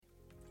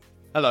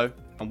Hello,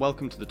 and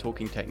welcome to the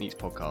Talking Techniques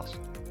podcast,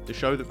 the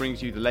show that brings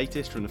you the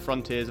latest from the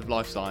frontiers of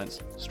life science,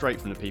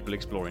 straight from the people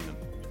exploring them.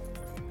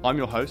 I'm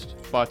your host,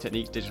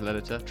 Biotechniques digital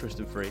editor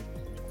Tristan Free,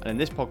 and in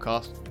this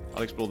podcast,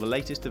 I'll explore the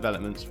latest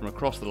developments from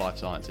across the life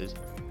sciences,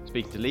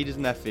 speaking to leaders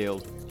in their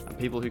field and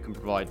people who can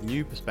provide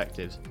new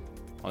perspectives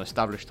on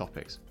established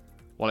topics,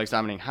 while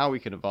examining how we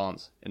can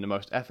advance in the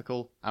most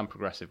ethical and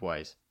progressive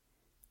ways.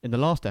 In the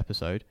last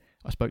episode,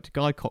 I spoke to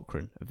Guy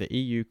Cochrane of the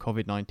EU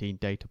COVID-19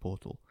 data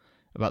portal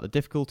about the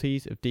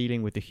difficulties of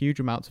dealing with the huge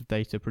amounts of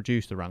data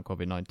produced around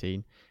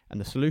COVID-19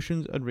 and the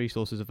solutions and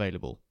resources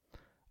available,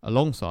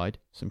 alongside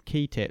some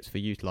key tips for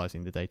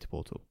utilising the data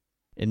portal.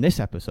 In this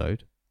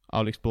episode,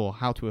 I'll explore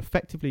how to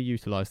effectively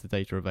utilise the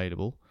data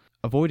available,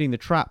 avoiding the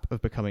trap of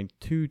becoming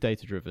too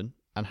data-driven,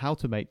 and how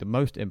to make the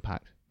most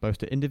impact both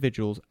to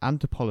individuals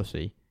and to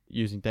policy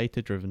using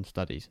data-driven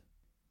studies.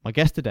 My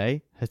guest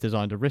today has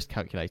designed a risk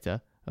calculator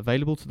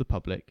available to the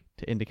public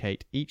to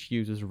indicate each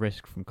user's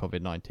risk from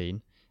COVID-19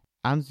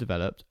 and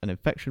developed an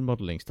infection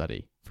modelling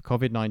study for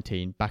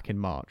COVID-19 back in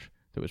March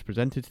that was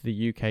presented to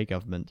the UK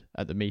government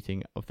at the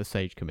meeting of the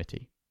SAGE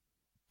committee.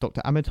 Dr.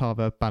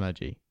 Amitava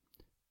Banerjee,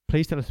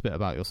 please tell us a bit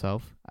about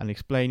yourself and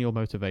explain your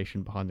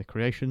motivation behind the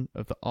creation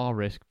of the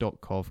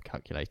rrisk.cov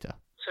calculator.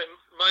 So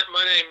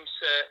my name's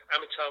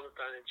Amitava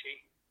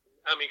Banerjee,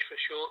 AMI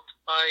for short.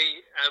 I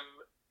am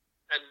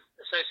an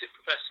associate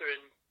professor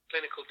in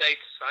clinical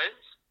data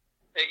science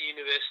at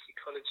University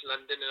College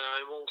London, and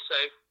I'm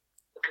also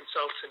a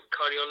consultant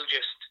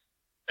cardiologist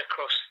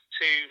across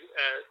two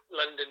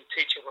London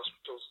teaching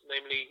hospitals,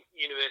 namely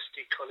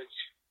University College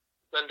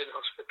London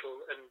Hospital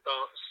and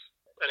Barts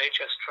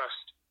NHS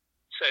Trust.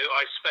 So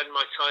I spend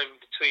my time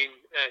between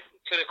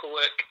clinical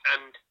work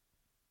and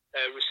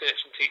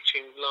research and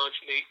teaching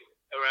largely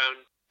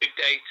around big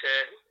data,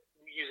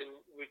 using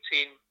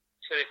routine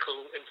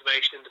clinical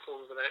information in the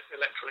form of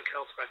electronic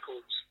health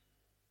records.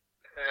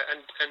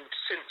 And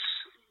since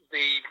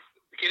the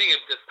beginning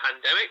of the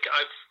pandemic,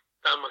 I've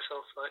found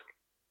myself like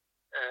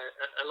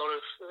a lot of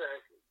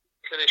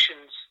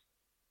clinicians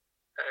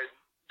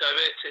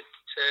diverted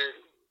to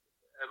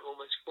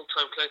almost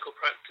full-time clinical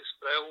practice,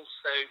 but I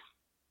also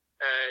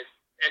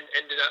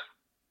ended up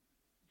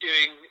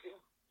doing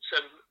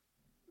some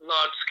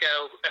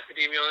large-scale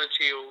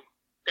epidemiology or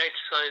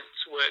data science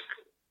work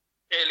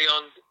early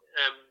on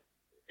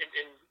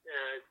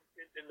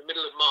in the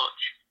middle of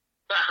March.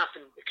 That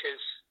happened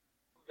because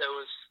there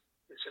was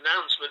this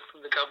announcement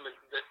from the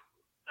government that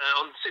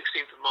on the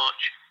 16th of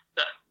March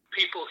that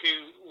people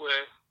who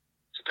were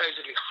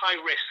supposedly high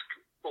risk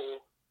for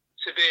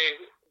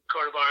severe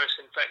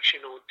coronavirus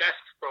infection or death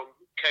from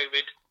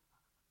COVID,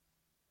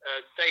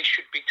 they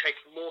should be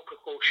taking more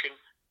precaution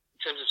in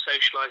terms of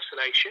social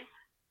isolation,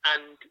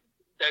 and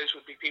those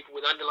would be people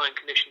with underlying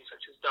conditions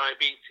such as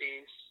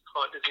diabetes,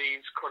 heart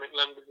disease, chronic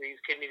lung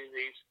disease, kidney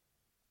disease.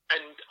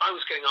 And I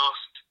was getting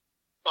asked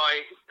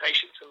by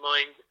patients of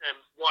mine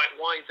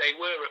why they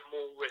were at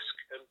more risk,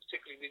 and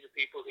particularly these are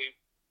people who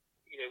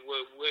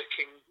were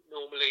working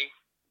normally,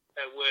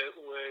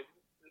 were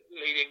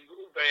leading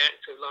very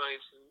active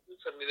lives, and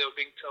suddenly they were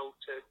being told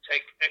to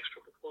take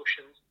extra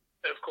precautions.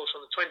 And of course,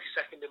 on the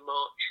 22nd of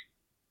March,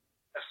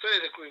 a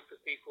further group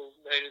of people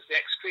known as the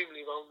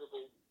extremely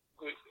vulnerable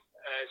group,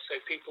 so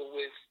people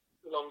with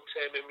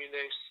long-term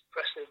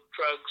immunosuppressive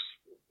drugs,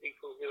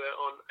 people who are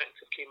on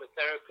active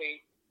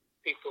chemotherapy,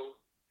 people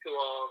who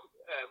are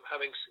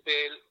having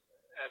severe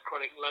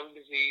chronic lung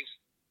disease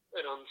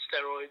and on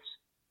steroids.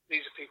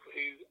 These are people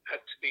who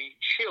had to be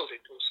shielded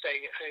or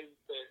staying at home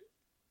for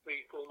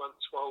 3-4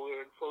 months while we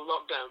were in full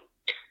lockdown.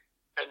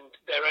 And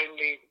they're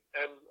only,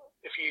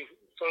 if you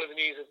follow the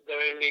news,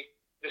 they're only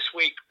this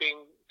week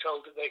being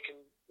told that they can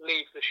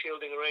leave the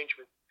shielding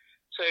arrangement.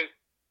 So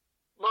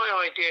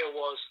my idea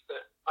was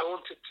that I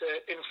wanted to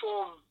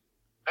inform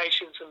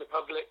patients and the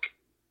public,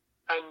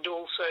 and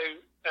also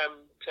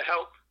to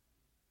help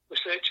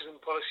researchers and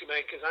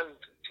policymakers and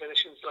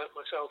clinicians like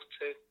myself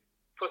to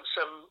put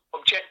some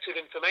objective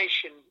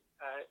information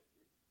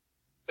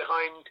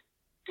behind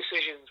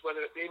decisions,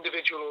 whether at the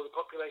individual or the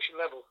population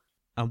level.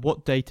 And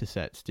what data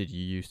sets did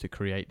you use to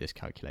create this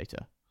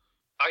calculator?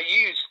 I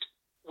used,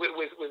 with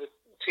a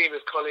team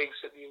of colleagues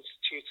at the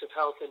Institute of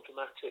Health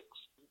Informatics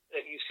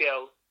at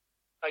UCL,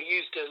 I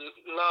used a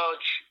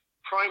large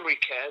primary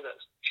care,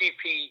 that's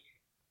GP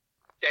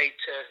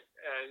data.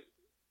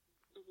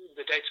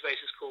 The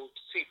database is called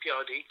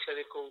CPRD,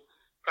 Clinical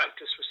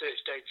Practice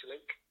Research Data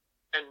Link.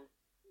 And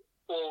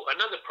for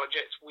another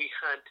project, we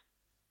had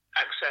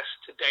access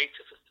to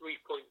data for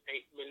 3.8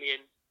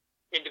 million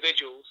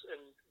individuals, and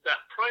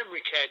that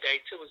primary care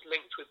data was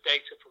linked with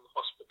data from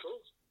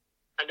hospitals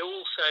and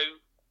also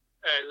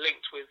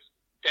linked with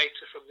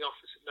data from the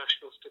Office of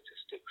National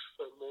Statistics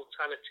for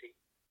mortality.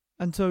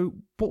 And so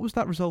what was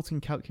that resulting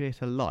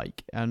calculator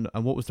like, and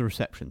what was the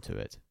reception to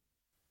it?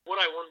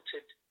 What I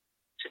wanted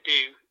to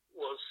do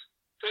was,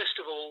 first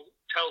of all,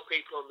 tell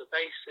people on the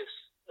basis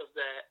of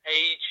their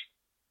age,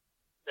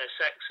 their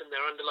sex and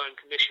their underlying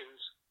conditions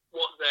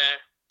what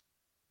their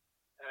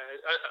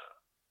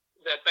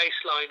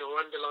baseline or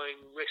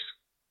underlying risk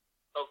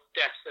of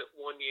death at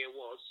 1 year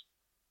was,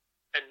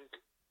 and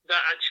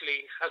that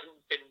actually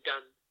hasn't been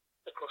done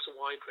across a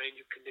wide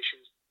range of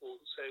conditions before.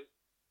 So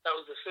that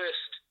was the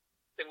first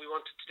thing we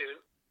wanted to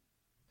do.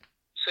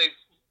 So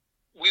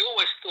we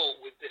always thought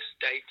with this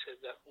data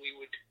that we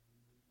would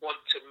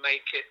want to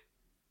make it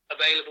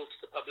available to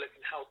the public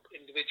and help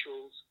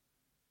individuals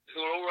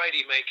who are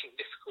already making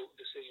difficult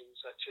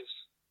decisions, such as,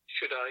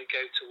 should I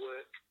go to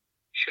work?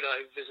 Should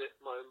I visit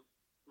my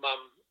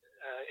mum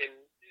in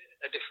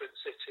a different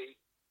city?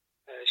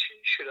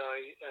 Should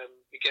I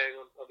be going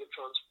on public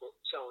transport?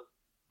 And so on.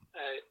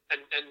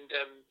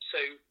 So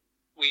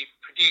we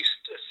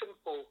produced a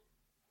simple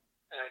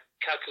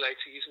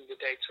calculator using the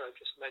data I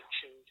just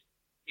mentioned,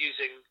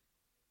 using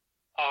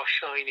our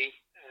Shiny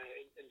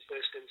in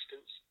first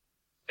instance,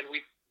 and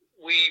we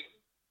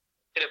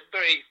in a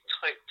very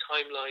tight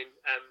timeline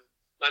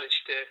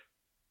managed to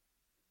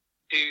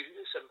do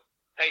some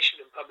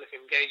patient and public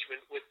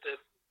engagement with the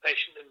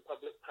Patient and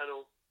Public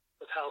Panel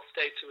of Health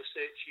Data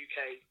Research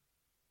UK,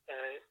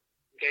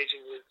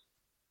 engaging with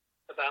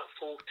about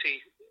 40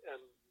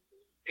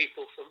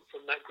 people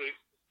from that group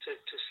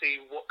to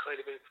see what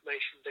kind of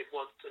information they'd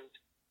want and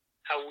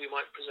how we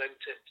might present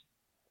it.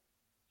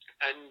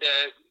 And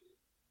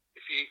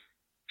if you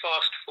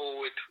fast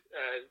forward,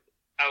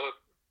 our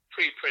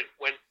preprint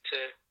went to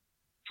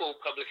full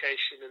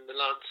publication in The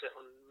Lancet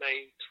on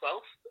May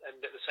 12th, and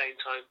at the same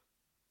time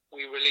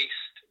we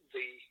released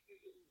the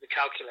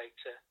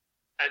calculator.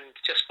 And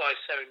just by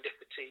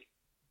serendipity,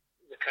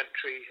 the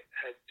country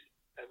had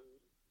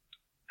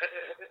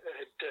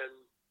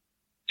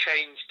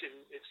changed in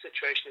its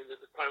situation, in that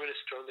the Prime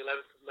Minister on the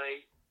 11th of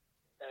May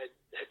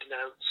had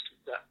announced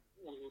that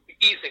we would be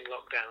easing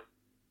lockdown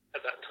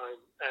at that time.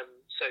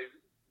 So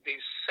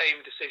these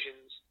same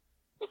decisions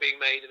were being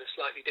made in a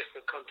slightly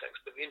different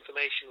context, but the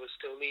information was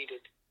still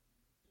needed.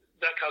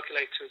 That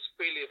calculator is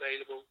freely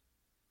available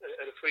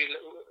at a free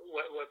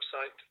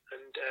website,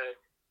 and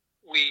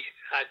we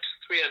had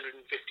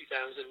 350,000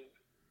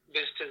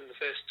 visitors in the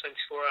first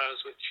 24 hours,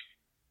 which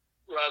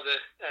rather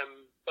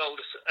bowled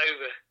us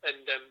over,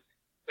 and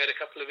we had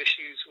a couple of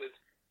issues with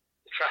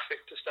the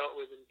traffic to start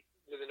with, and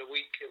within a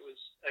week it was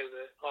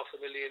over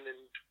 500,000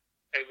 and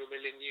over 1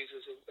 million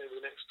users over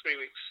the next 3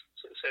 weeks.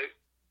 So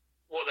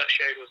what that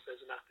showed was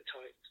there's an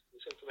appetite for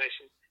this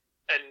information,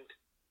 and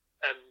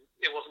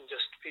it wasn't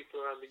just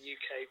people around the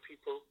UK,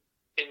 people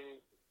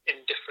in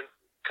different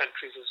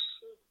countries as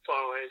far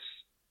away as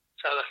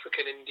South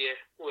Africa and India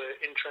were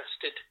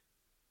interested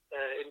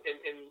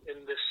in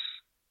this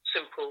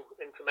simple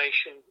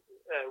information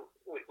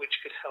which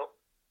could help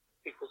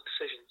people's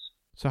decisions.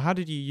 So how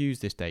did you use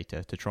this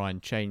data to try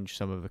and change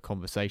some of the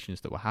conversations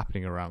that were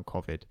happening around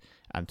COVID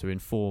and to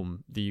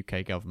inform the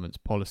UK government's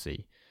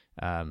policy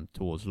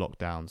towards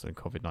lockdowns and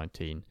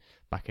COVID-19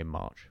 back in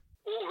March?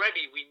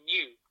 Already we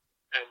knew,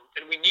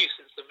 and we knew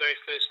since the very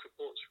first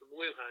reports from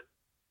Wuhan,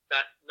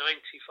 that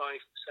 95%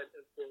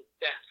 of the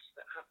deaths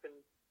that happen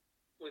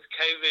with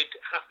COVID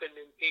happen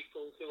in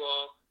people who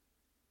are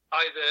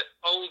either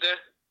older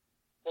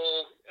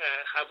or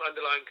have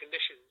underlying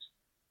conditions.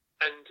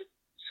 And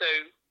so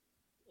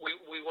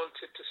we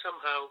wanted to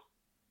somehow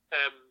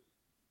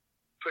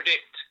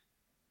predict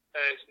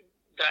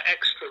that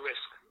extra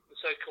risk, the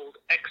so-called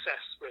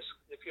excess risk.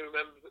 If you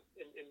remember,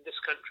 in this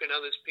country and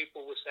others,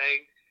 people were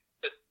saying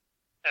that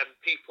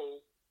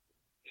people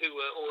who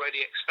were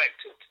already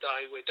expected to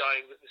die were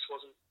dying, that this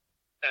wasn't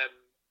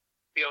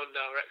beyond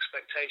our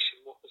expectation,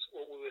 what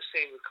we were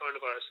seeing with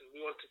coronavirus. And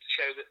we wanted to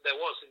show that there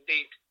was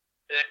indeed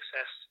an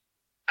excess,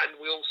 and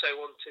we also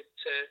wanted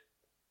to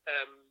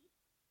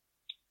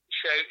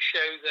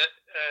show that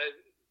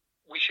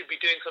we should be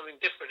doing something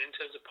different in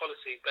terms of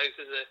policy, both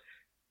as a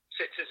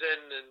citizen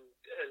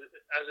and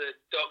as a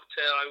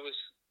doctor. I was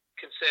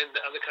concerned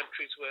that other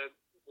countries were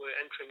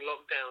entering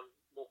lockdown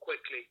more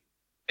quickly.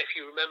 If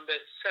you remember,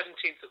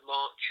 17th of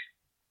March,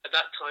 at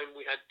that time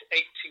we had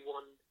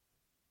 81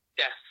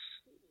 deaths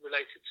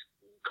related to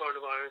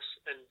coronavirus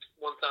and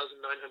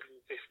 1,950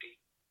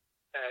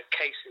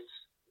 cases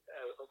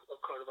of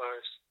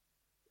coronavirus.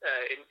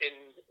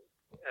 In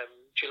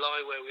July,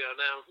 where we are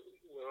now,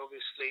 we're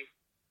obviously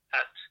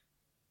at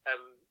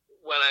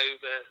well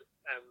over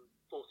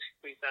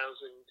 43,000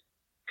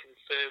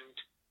 confirmed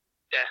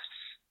deaths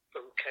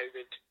from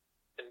COVID,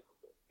 and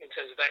in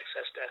terms of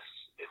excess deaths,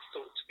 it's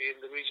thought to be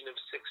in the region of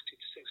 60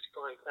 to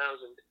 65,000.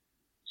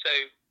 So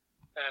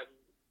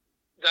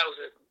that was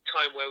a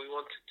time where we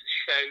wanted to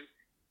show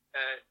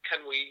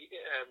can we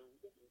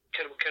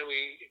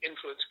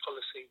influence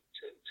policy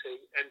to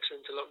enter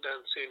into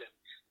lockdown sooner.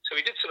 So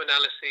we did some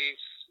analyses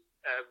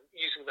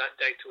using that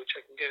data, which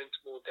I can go into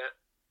more depth.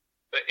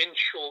 But in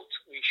short,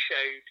 we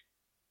showed,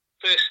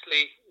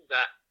 firstly,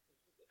 that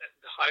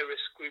the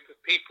high-risk group of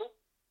people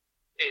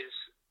is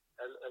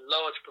a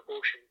large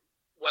proportion,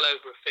 well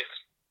over a fifth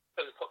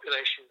of the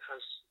population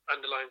has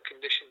underlying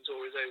conditions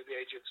or is over the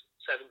age of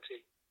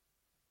 70.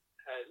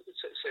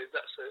 So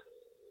that's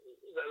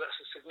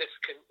a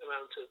significant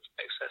amount of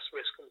excess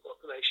risk in the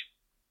population.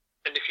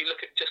 And if you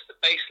look at just the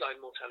baseline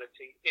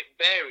mortality, it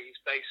varies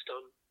based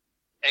on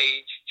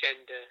age,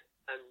 gender,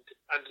 and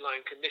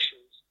underlying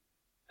conditions.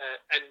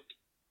 And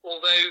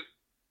although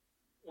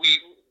we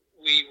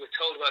were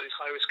told about these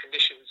high-risk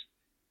conditions,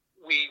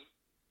 we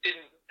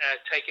didn't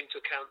take into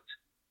account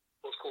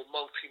what's called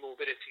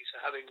multi-morbidity, so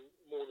having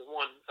more than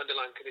one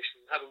underlying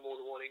condition, having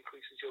more than one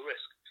increases your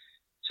risk.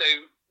 So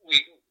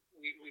we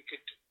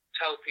could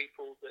tell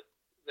people that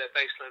their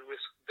baseline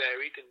risk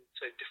varied, and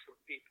so different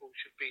people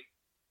should be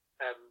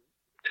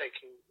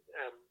taking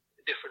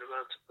a different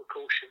amount of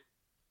precaution.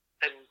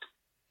 And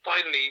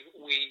finally,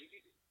 we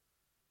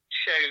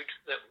showed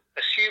that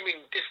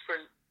assuming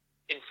different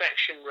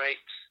infection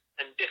rates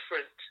and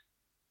different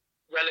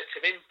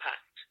relative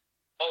impact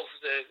of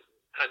the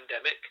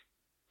pandemic,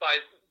 by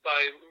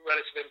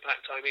relative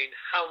impact I mean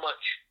how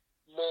much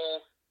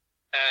more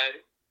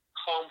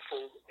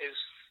harmful is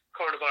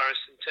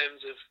coronavirus in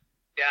terms of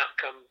the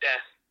outcome,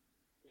 death,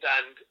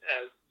 than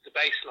the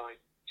baseline.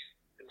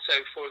 And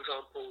so, for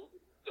example,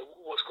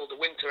 what's called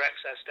the winter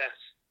excess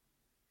deaths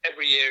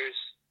every year is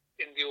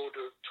in the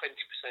order of 20%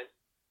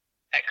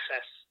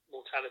 excess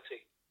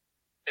mortality.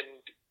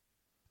 And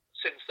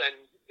since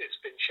then, it's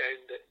been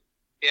shown that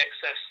the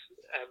excess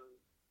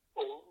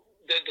or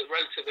the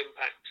relative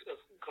impact of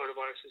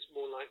coronavirus is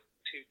more like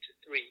 2 to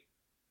 3.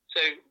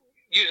 So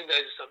using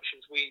those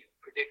assumptions, we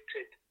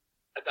predicted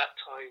at that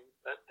time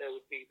that there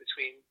would be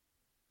between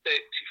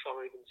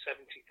 35 and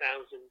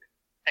 70,000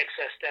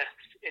 excess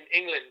deaths in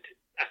England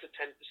at a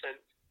 10%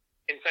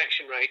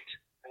 infection rate.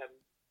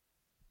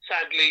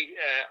 Sadly,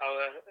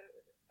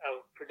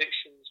 our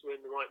predictions were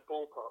in the right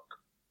ballpark.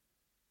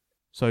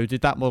 So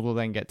did that model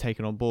then get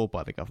taken on board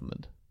by the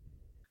government?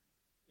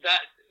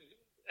 That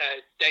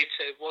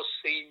data was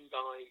seen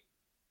by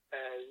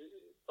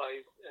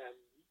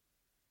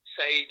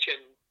SAGE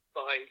and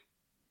by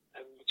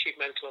the Chief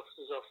Medical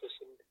Officer's Office,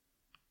 and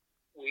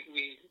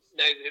we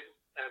know that it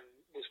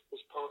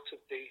was part of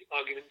the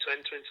argument to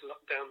enter into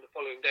lockdown the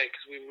following day,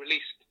 because we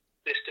released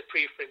this to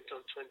preprint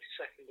on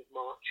 22nd of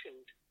March,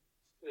 and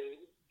the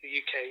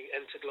UK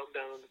entered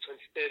lockdown on the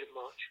 23rd of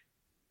March.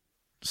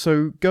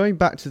 So going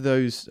back to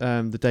those,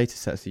 the data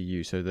sets that you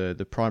use, so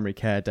the primary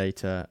care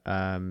data,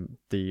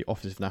 the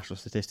Office of National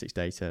Statistics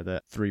data,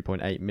 the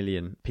 3.8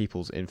 million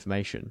people's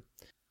information,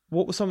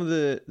 what were some of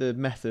the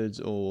methods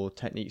or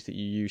techniques that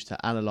you used to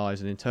analyse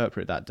and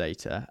interpret that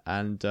data?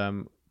 And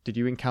did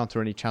you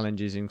encounter any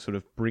challenges in sort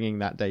of bringing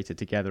that data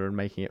together and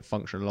making it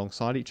function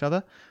alongside each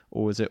other,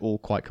 or was it all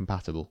quite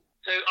compatible?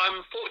 So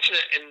I'm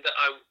fortunate in that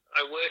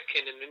I work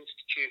in an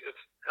Institute of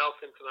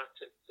Health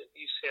Informatics at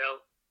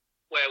UCL,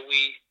 where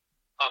we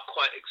are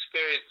quite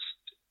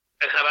experienced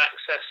and have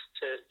access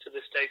to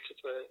this data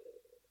for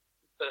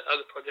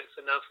other projects,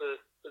 and now for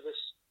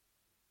this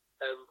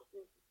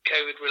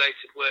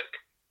COVID-related work.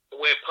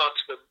 We're part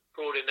of a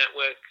broader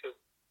network of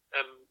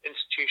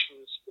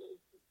institutions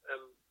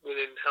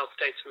within Health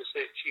Data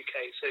Research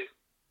UK. So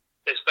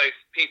there's both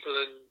people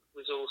and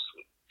resource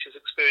which is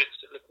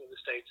experienced at looking at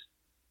this data.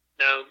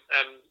 Now,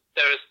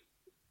 there are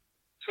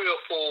 3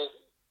 or 4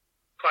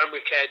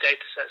 primary care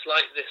data sets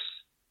like this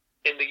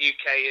in the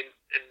UK,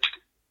 and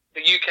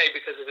the UK,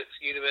 because of its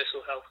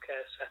universal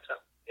healthcare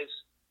setup, is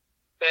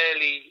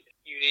fairly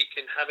unique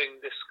in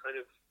having this kind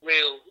of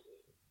real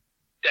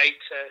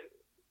data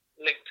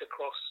linked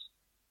across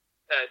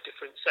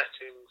different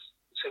settings.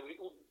 So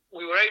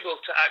we were able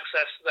to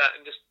access that,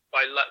 and just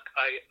by luck,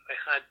 I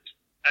had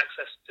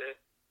access to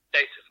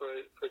data for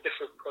a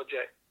different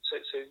project. So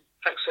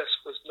access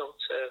was not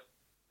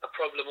a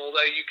problem,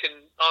 although you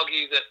can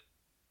argue that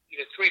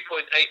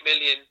 3.8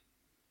 million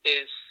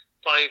is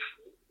 5%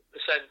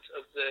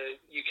 of the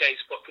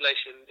UK's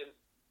population.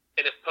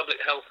 In a public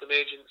health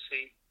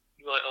emergency,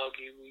 you might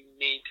argue we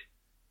need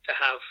to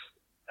have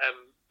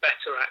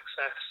better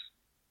access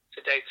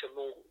to data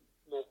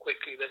more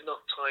quickly. There's not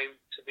time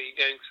to be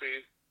going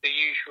through the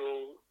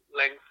usual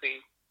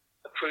lengthy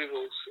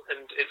approvals,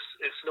 and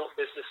it's not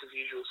business as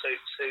usual.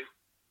 So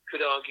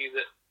could argue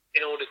that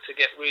in order to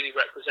get really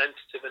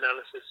representative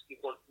analysis, you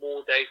want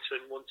more data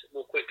and want it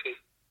more quickly.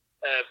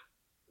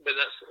 But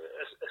that's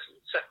a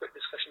separate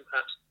discussion,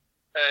 perhaps.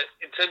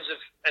 In terms of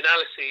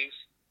analyses,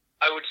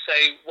 I would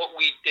say what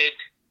we did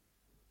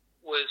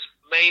was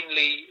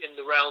mainly in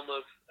the realm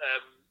of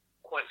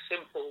quite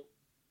simple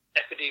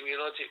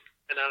epidemiologic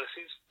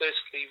analyses.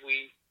 Firstly,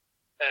 we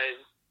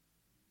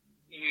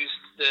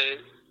used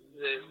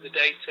the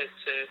data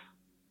to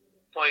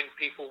find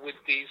people with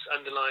these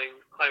underlying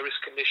high-risk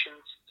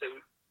conditions. So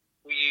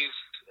we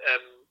used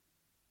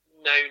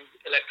known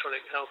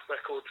electronic health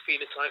record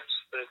phenotypes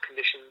for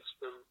conditions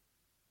from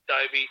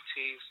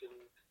diabetes and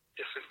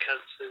different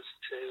cancers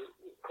to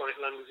chronic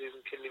lung disease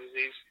and kidney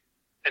disease.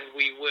 And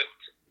we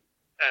worked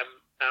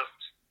out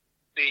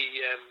the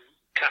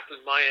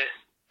Kaplan-Meier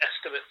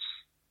estimates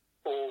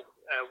for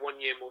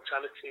 1-year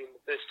mortality in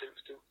the first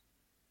instance.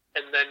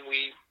 And then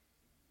we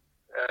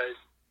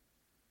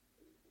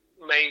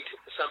made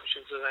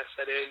assumptions, as I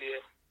said earlier,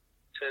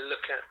 to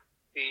look at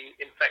the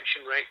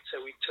infection rate.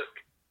 So we took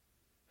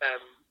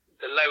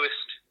the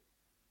lowest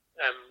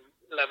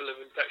level of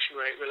infection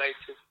rate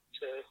related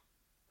to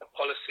a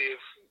policy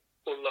of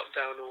full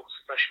lockdown or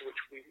suppression,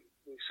 which we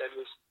we said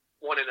was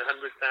 1 in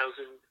 100,000.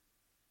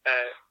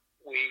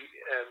 We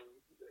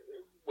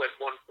went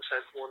 1%, 1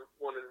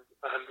 in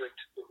 100,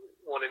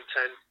 1 in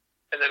 10.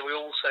 And then we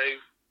also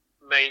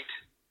made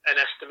an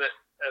estimate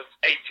of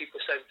 80%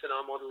 in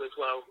our model as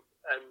well,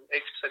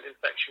 80%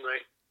 infection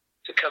rate,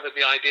 to cover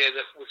the idea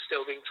that was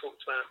still being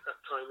talked about at that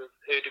time of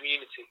herd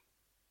immunity.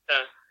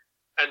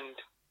 And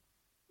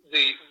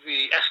the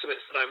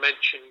estimates that I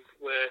mentioned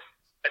were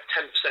a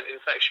 10%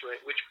 infection rate,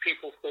 which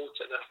people thought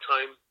at that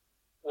time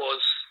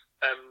was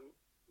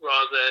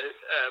rather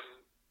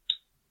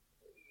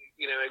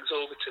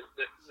exorbitant,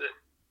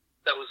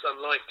 that was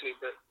unlikely.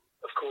 But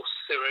of course,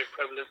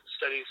 seroprevalence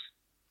studies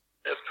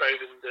have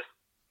proven that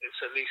it's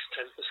at least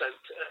 10%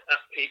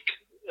 at peak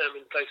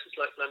in places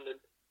like London.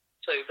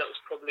 So that was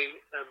probably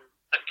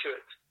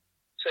accurate.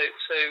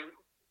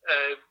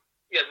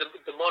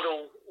 The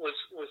model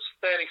was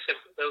fairly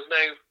simple. There was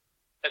no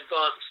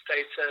advanced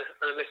data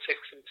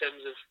analytics in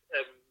terms of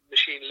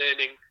machine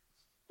learning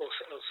or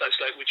such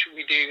like, which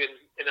we do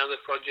in other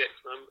projects.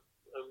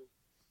 I'm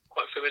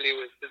quite familiar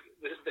with.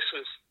 This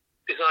was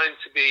designed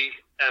to be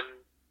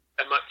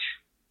a much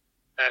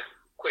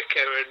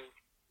quicker and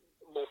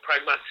more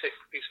pragmatic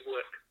piece of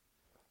work.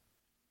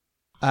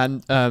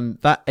 And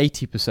that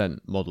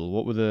 80% model,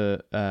 what were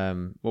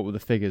the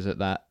figures at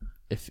that?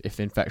 If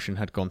infection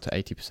had gone to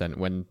 80%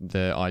 when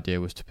the idea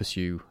was to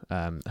pursue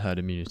herd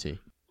immunity?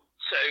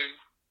 So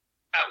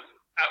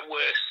at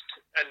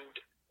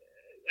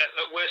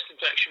worst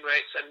infection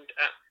rates and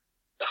at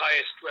the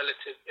highest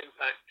relative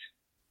impact,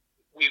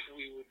 we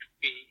would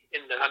be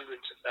in the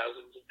hundreds of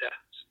thousands of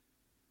deaths.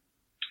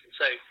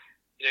 So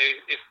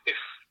if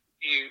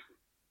you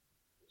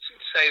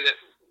say that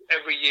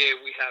every year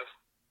we have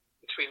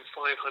between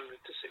 500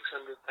 to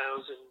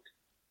 600,000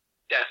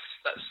 deaths,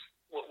 that's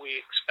what we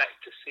expect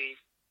to see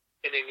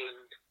in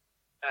England,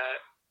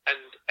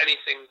 and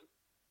anything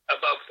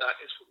above that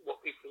is what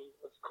people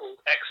have called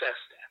excess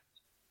deaths.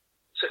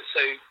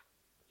 So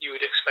you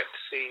would expect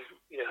to see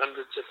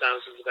hundreds of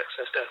thousands of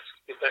excess deaths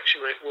if the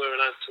infection rate were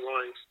allowed to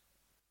rise.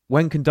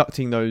 When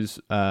conducting those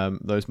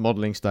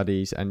modelling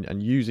studies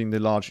and using the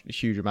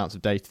huge amounts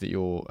of data that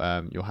you're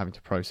having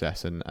to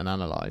process and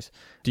analyse,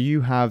 do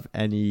you have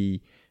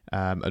any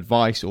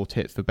advice or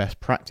tips for best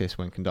practice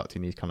when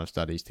conducting these kind of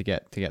studies to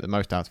get the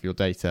most out of your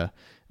data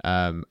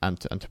and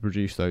to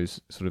produce those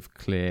sort of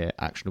clear,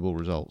 actionable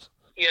results?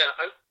 Yeah,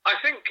 I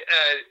think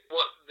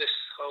what this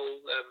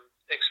whole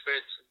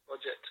experience and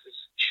project has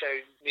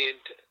shown me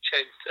and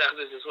shown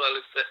others as well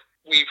is that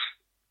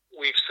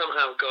we've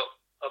somehow got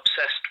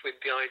obsessed with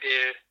the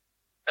idea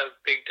of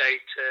big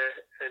data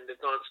and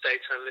advanced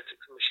data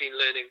analytics and machine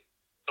learning,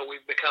 and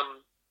we've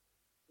become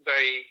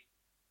very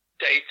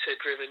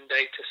data-driven,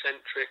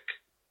 data-centric,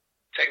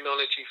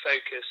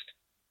 technology-focused,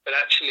 but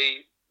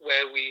actually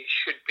where we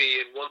should be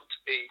and want to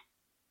be,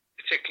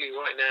 particularly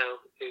right now,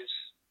 is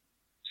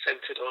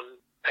centred on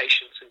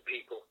patients and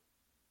people.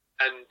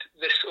 And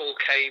this all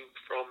came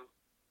from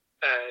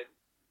a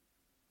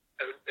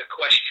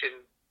question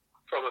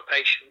from a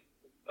patient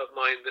of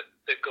mine that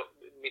got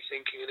me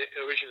thinking in it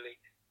originally.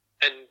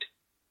 And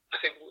I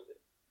think,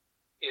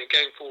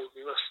 going forward,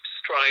 we must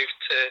strive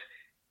to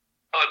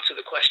answer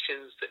the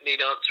questions that need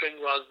answering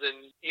rather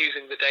than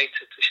using the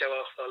data to show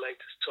off our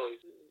latest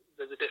toys.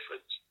 There's a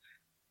difference.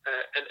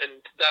 And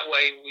that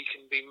way we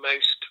can be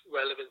most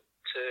relevant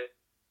to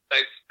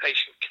both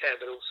patient care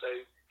but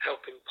also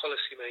helping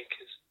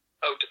policymakers.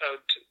 I would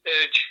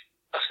urge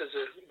us as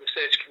a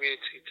research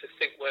community to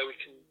think where we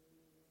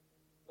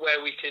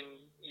can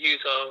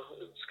use our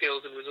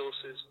skills and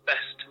resources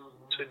best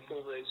to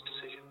inform those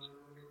decisions.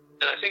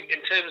 And I think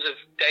in terms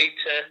of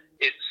data,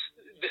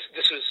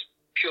 this was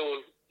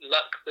pure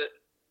luck that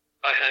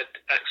I had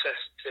access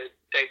to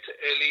data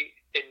early.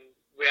 In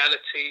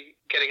reality,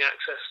 getting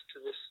access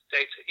to this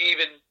data,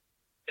 even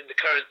in the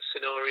current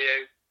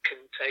scenario, can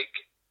take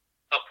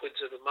upwards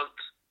of a month.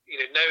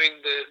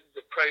 Knowing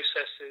the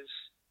processes,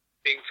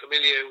 being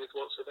familiar with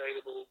what's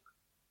available,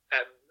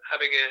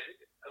 having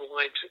a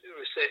wide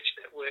research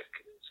network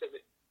so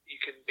that you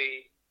can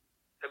be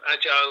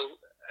agile,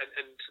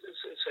 and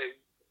so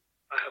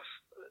I have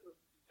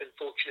been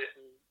fortunate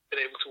and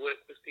been able to work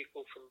with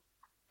people from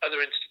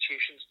other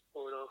institutions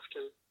before and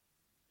after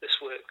this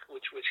work,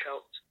 which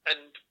helped.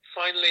 And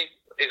finally,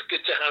 it's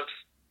good to have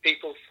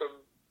people from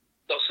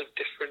lots of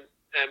different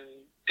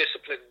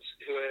disciplines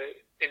who are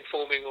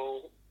informing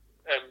or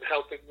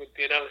helping with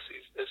the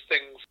analyses. There's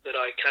things that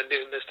I can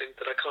do and there's things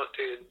that I can't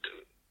do, and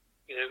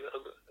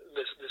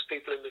there's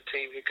people in the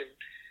team who can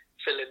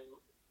fill in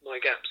my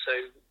gaps. So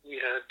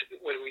we had,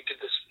 when we did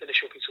this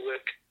initial piece of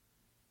work,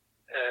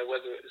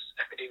 whether it was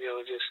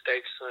epidemiologists,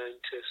 data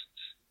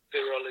scientists,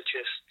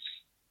 virologists,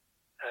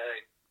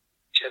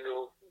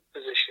 general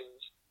physicians,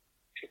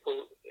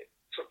 people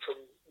from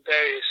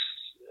various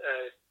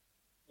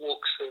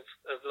walks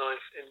of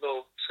life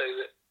involved, so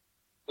that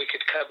we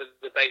could cover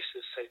the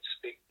bases, so to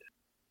speak.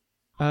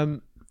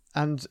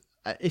 And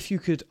if you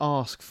could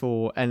ask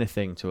for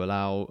anything to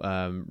allow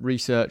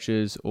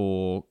researchers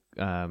or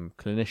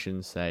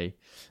clinicians say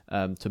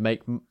to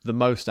make the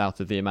most out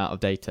of the amount of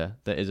data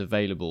that is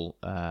available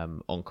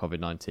on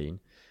COVID-19,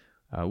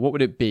 what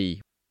would it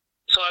be?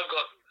 So I've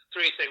got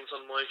three things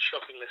on my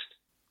shopping list.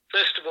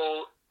 First of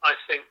all, I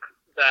think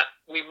that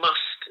we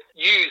must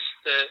use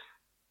the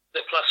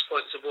plus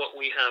points of what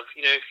we have.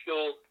 You know, if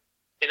you're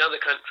in other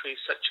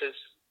countries such as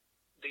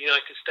the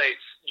United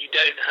States, you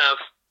don't have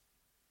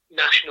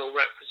national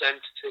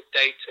representative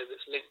data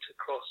that's linked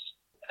across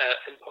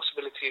and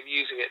possibility of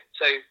using it.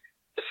 So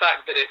the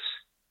fact that it's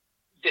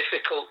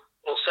difficult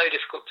or so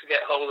difficult to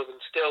get hold of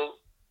and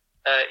still,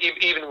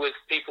 even with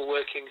people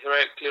working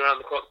heroically around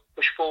the clock,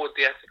 push forward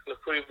the ethical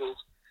approvals,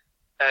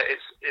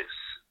 it's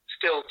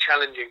still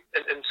challenging.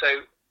 And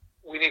so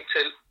we need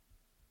to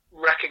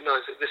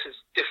recognise that this is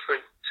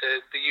different to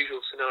the usual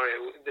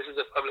scenario. This is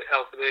a public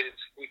health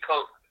emergency. We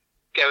can't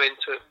go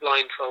into it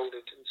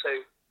blindfolded. And so,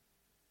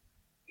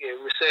 you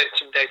know,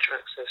 research and data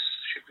access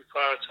should be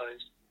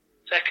prioritised.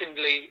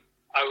 Secondly,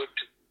 I would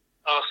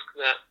ask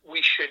that we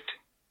should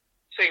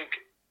think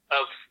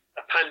of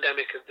a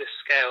pandemic of this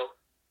scale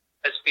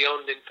as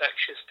beyond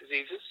infectious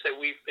diseases. So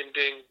we've been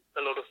doing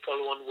a lot of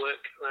follow-on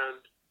work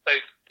around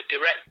both the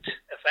direct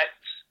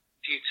effects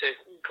due to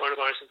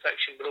coronavirus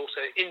infection, but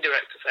also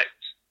indirect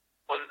effects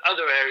on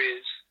other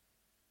areas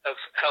of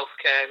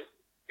healthcare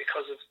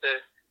because of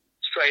the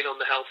strain on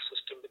the health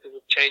system, because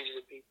of changes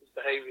in people's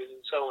behaviours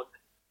and so on.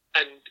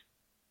 And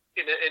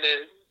in a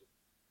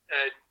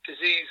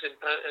disease and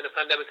a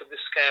pandemic of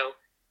this scale,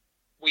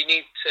 we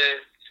need to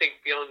think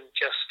beyond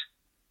just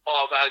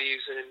our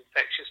values in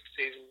infectious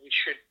disease, and we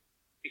should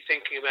be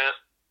thinking about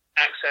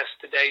access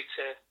to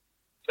data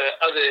for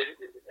other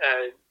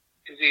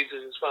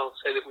diseases as well,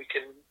 so that we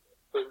can,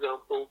 for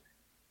example,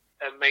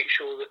 make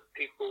sure that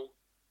people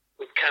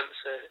with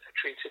cancer are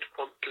treated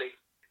promptly.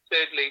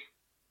 Thirdly,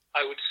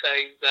 I would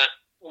say that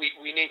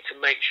we need to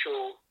make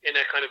sure in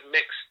a kind of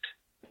mixed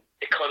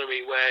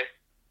economy where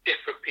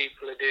different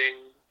people are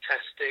doing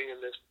testing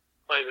and there's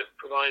private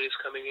providers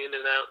coming in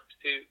and out to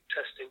do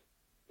testing,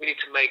 we need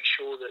to make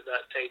sure that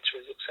that data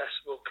is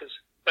accessible, because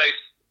both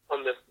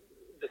on the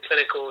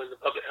clinical and the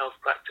public health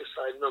practice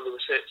side and on the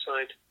research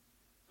side,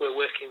 we're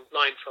working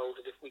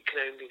blindfolded if we can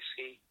only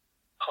see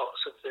parts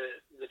of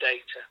the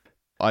data.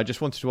 I just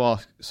wanted to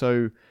ask,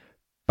 so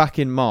back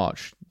in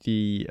March,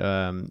 the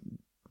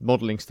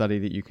modelling study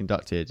that you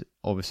conducted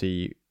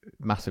obviously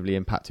massively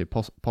impacted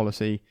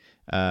policy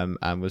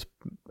and was,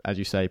 as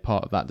you say,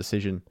 part of that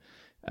decision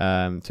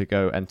to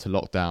go enter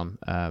lockdown,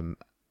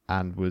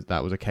 and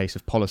that was a case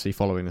of policy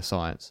following the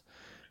science.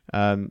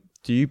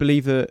 Do you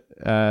believe that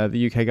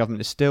the UK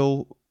government is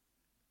still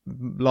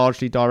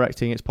largely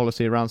directing its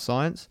policy around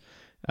science?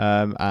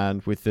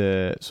 And with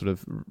the sort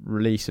of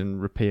release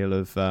and repeal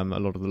of a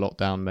lot of the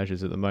lockdown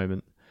measures at the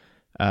moment,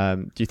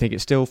 do you think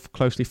it's still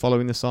closely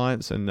following the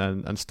science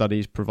and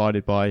studies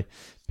provided by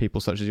people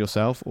such as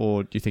yourself,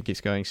 or do you think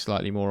it's going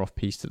slightly more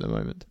off-piste at the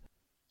moment?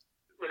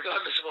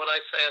 Regardless of what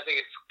I say, I think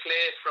it's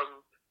clear from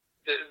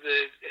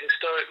the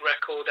historic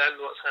record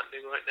and what's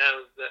happening right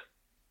now that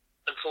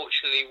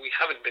unfortunately we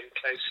haven't been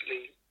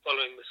closely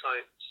following the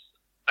science.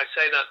 I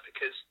say that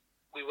because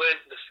we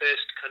weren't the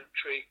first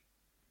country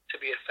to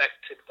be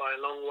affected by a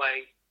long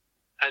way,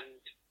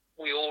 and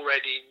we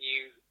already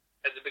knew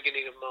at the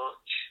beginning of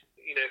March,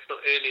 you know, if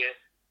not earlier,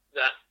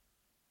 that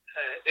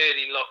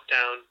early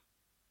lockdown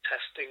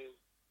testing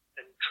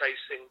and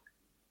tracing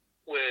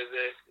were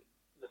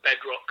the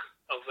bedrock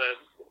of a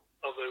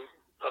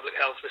public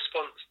health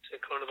response to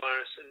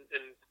coronavirus,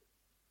 and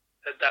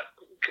that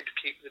could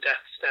keep the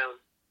deaths down,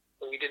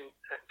 and we didn't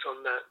act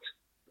on that.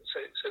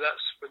 So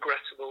that's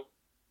regrettable.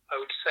 I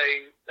would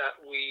say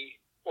that we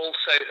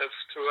also have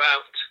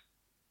throughout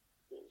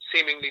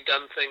seemingly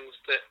done things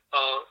that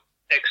are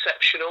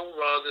exceptional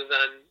rather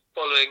than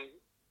following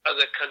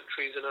other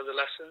countries and other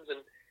lessons. And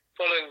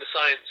following the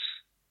science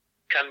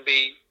can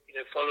be, you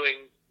know,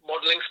 following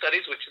modelling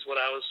studies, which is what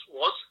ours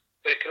was,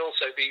 but it can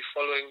also be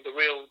following the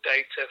real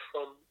data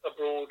from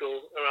abroad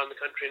or around the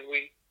country. And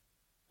we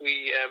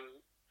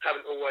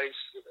haven't always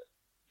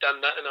done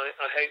that, and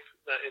I hope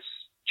that is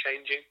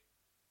changing.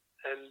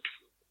 And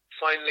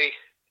finally,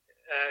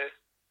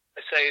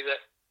 I say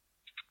that,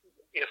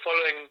 you know,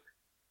 following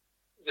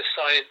the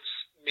science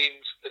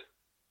means that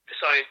the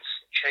science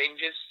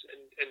changes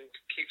and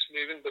keeps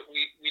moving, but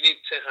we need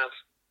to have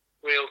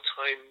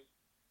real-time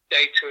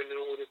data in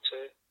order to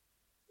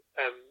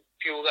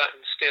fuel that.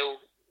 And still,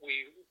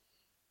 we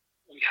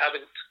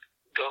haven't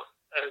got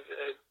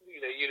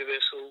a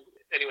universal,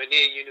 anywhere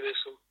near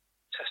universal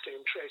testing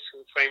and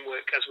tracing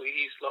framework as we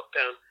ease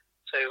lockdown.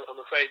 So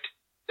I'm afraid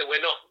that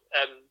we're not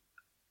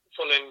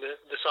following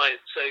the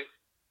science. So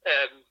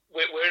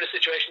we're in a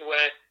situation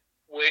where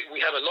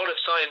we have a lot of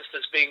science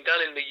that's being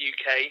done in the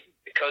UK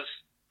because,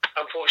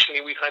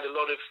 unfortunately, we've had a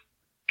lot of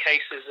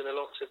cases and a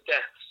lot of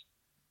deaths.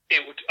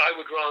 I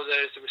would rather,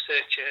 as a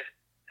researcher,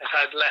 have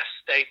had less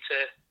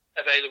data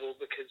available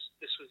because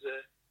this was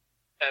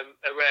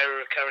a rarer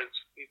occurrence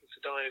for people to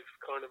die of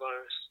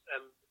coronavirus.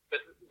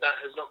 But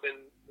that has not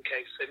been the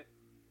case. So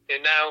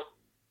now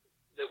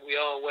that we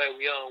are where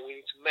we are, we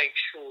need to make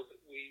sure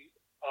that we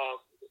are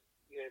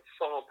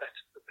far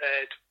better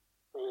prepared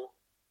for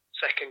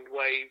second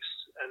waves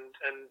and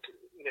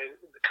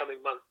the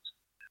coming months.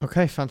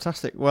 Okay,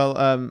 fantastic.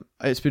 Well,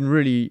 it's been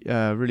really,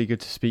 really good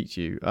to speak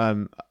to you.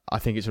 I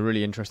think it's a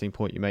really interesting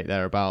point you make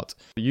there about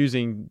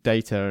using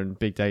data and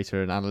big data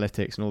and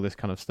analytics and all this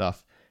kind of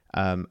stuff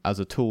as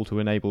a tool to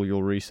enable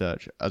your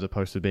research as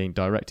opposed to being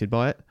directed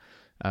by it,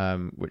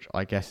 which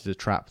I guess is a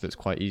trap that's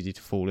quite easy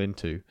to fall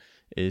into,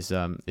 is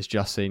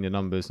just seeing the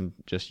numbers and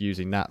just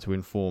using that to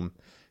inform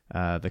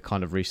the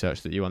kind of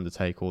research that you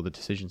undertake or the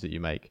decisions that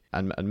you make,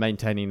 and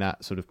maintaining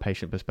that sort of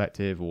patient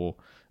perspective or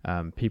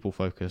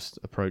people-focused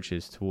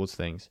approaches towards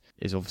things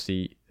is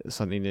obviously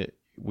something that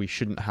we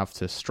shouldn't have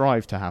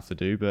to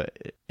do, but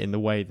in the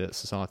way that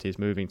society is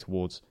moving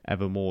towards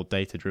ever more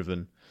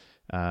data-driven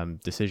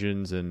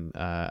decisions and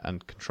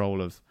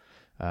control of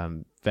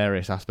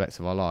various aspects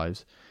of our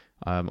lives,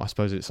 I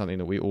suppose it's something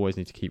that we always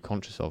need to keep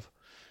conscious of.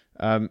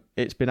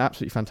 It's been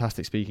absolutely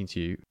fantastic speaking to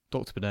you.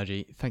 Dr.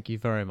 Banerjee, thank you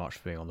very much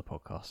for being on the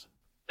podcast.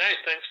 No,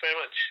 thanks very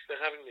much for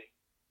having me.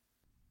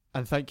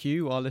 And thank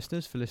you, our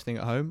listeners, for listening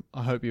at home.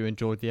 I hope you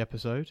enjoyed the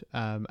episode.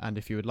 And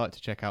if you would like to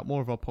check out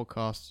more of our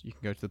podcasts, you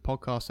can go to the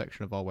podcast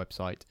section of our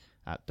website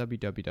at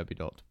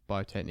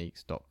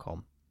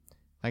www.biotechniques.com.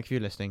 Thank you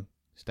for listening.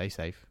 Stay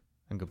safe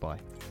and goodbye.